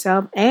care of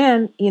yourself.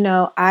 And,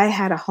 I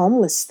had a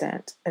homeless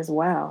stint as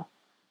well,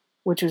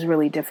 which was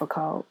really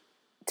difficult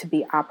to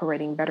be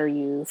operating Better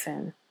Youth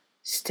and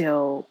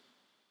still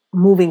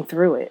moving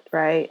through it,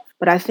 right?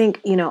 But I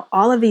think,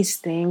 all of these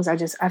things,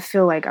 I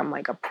feel like I'm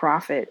like a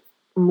prophet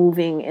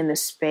moving in the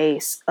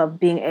space of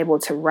being able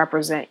to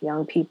represent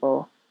young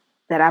people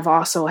that I've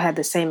also had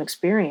the same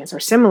experience or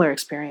similar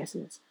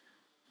experiences,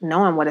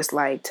 knowing what it's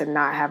like to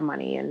not have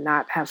money and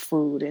not have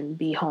food and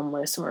be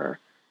homeless, or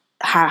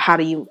how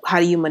do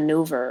you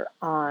maneuver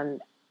on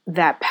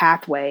that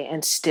pathway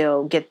and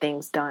still get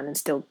things done and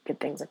still get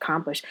things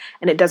accomplished.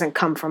 And it doesn't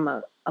come from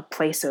a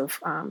place of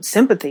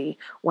sympathy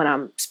when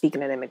I'm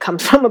speaking to them. It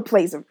comes from a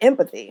place of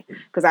empathy,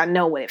 because I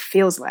know what it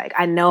feels like.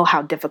 I know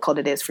how difficult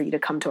it is for you to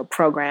come to a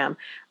program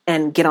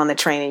and get on the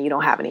train and you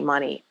don't have any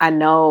money. I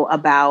know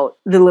about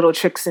the little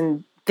tricks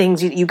and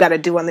things you got to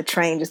do on the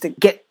train just to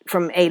get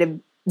from A to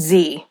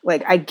Z.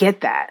 Like, I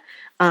get that.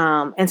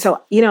 And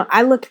so,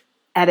 I look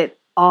at it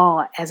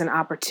all as an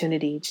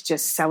opportunity to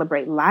just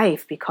celebrate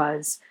life,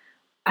 because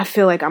I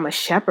feel like I'm a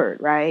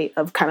shepherd, right?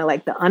 Of kind of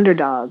like the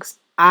underdogs.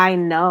 I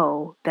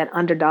know that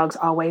underdogs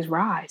always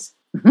rise.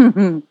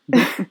 They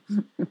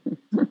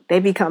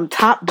become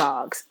top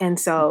dogs. And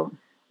so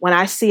when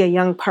I see a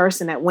young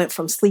person that went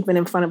from sleeping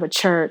in front of a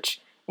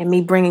church and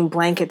me bringing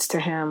blankets to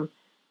him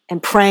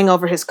and praying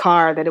over his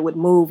car that it would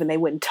move and they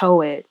wouldn't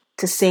tow it,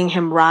 to seeing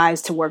him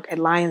rise to work at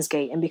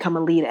Lionsgate and become a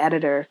lead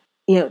editor,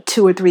 2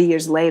 or 3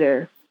 years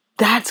later,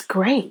 that's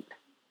great.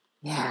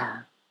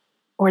 Yeah.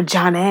 Or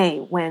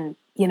Janae, when,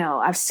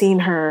 I've seen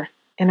her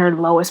in her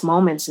lowest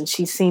moments and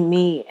she's seen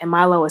me in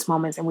my lowest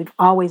moments, and we've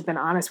always been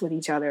honest with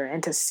each other,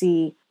 and to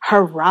see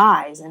her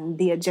rise and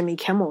be a Jimmy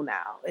Kimmel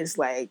now is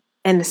like,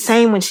 and the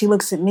same when she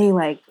looks at me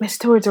like, Miss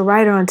Stewart's a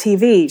writer on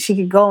TV. She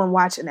could go and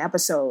watch an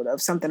episode of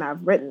something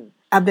I've written.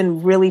 I've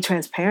been really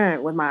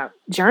transparent with my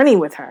journey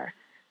with her.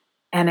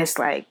 And it's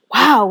like,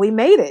 wow, we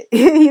made it.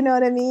 You know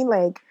what I mean?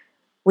 Like,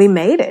 we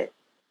made it.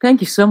 Thank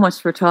you so much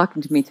for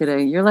talking to me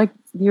today. You're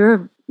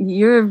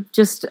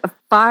just a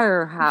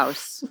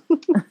firehouse.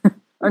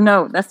 Or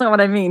no, that's not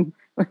what I mean.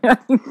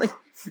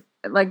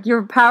 like you're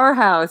a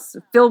powerhouse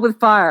filled with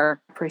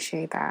fire. I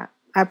appreciate that.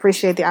 I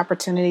appreciate the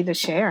opportunity to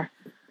share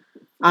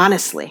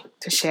honestly.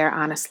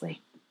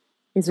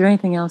 Is there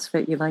anything else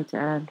that you'd like to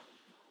add?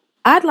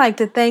 I'd like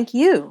to thank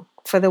you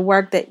for the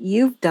work that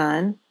you've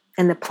done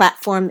and the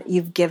platform that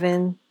you've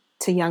given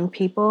to young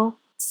people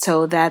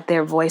so that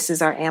their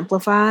voices are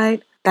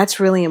amplified.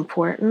 That's really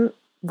important.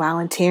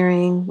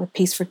 Volunteering with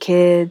Peace for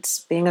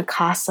Kids, being a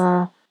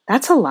CASA,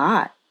 that's a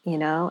lot,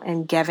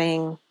 and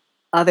giving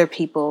other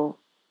people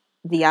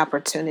the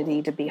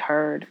opportunity to be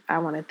heard. I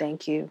want to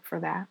thank you for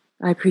that.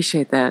 I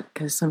appreciate that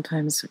because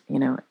sometimes,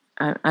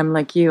 I'm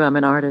like you, I'm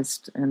an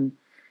artist, and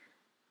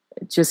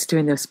just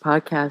doing this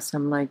podcast,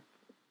 I'm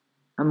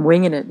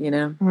winging it,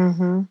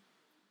 Mm-hmm.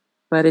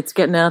 But it's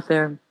getting out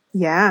there.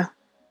 Yeah.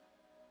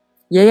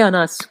 Yay on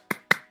us.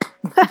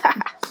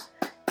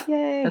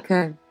 Yay.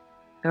 Okay.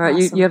 All right.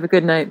 Awesome. You have a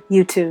good night.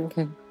 You too.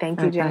 Okay. Thank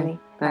you, Janie.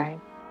 Bye.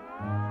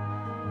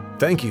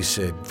 Thank you,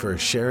 Sid, for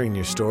sharing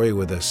your story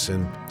with us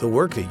and the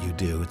work that you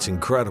do. It's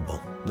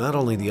incredible. Not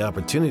only the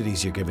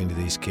opportunities you're giving to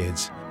these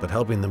kids, but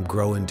helping them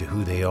grow into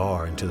who they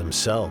are and to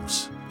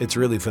themselves. It's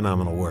really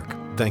phenomenal work.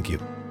 Thank you.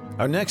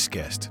 Our next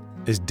guest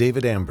is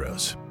David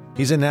Ambrose.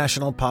 He's a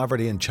national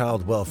poverty and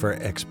child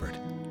welfare expert.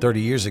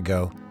 30 years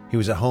ago, he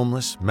was a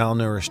homeless,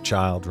 malnourished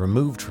child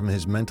removed from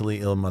his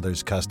mentally ill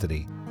mother's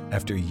custody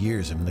after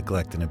years of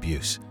neglect and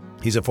abuse.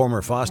 He's a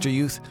former foster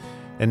youth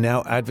and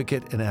now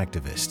advocate and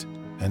activist,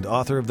 and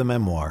author of the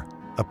memoir,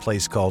 A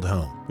Place Called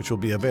Home, which will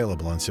be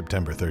available on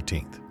September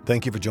 13th.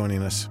 Thank you for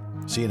joining us.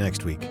 See you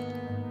next week.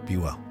 Be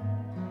well.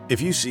 If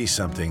you see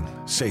something,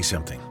 say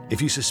something.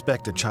 If you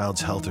suspect a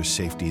child's health or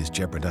safety is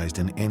jeopardized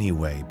in any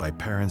way by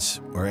parents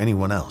or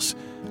anyone else,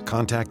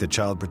 contact the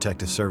Child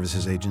Protective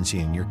Services Agency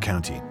in your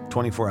county.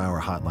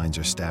 24-hour hotlines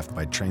are staffed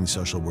by trained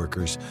social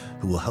workers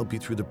who will help you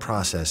through the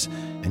process,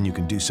 and you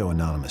can do so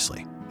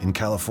anonymously. In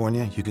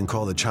California, you can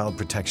call the Child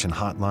Protection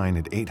Hotline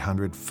at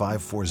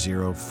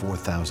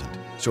 800-540-4000.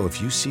 So if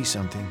you see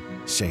something,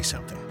 say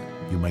something.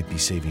 You might be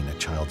saving a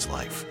child's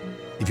life.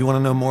 If you want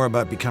to know more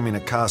about becoming a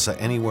CASA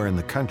anywhere in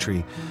the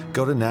country,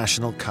 go to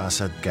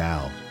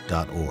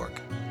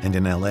nationalcasagal.org, and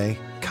in LA,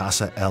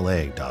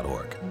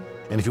 casala.org.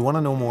 And if you want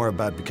to know more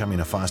about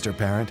becoming a foster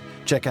parent,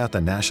 check out the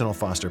National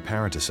Foster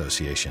Parent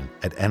Association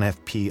at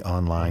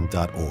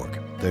nfponline.org.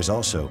 There's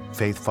also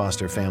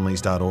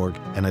faithfosterfamilies.org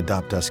and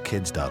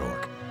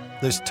adoptuskids.org.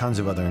 There's tons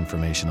of other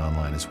information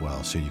online as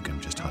well, so you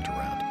can just hunt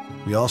around.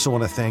 We also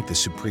want to thank the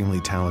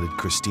supremely talented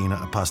Christina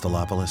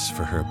Apostolopoulos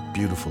for her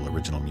beautiful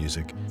original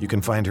music. You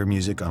can find her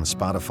music on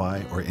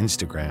Spotify or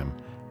Instagram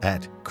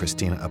at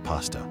Christina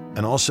Aposto.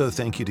 And also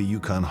thank you to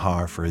Yukon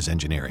Har for his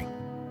engineering.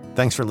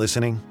 Thanks for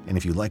listening, and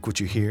if you like what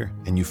you hear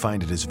and you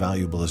find it as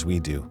valuable as we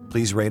do,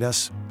 please rate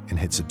us and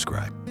hit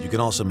subscribe. You can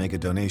also make a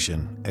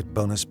donation at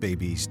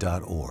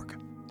bonusbabies.org.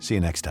 See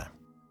you next time.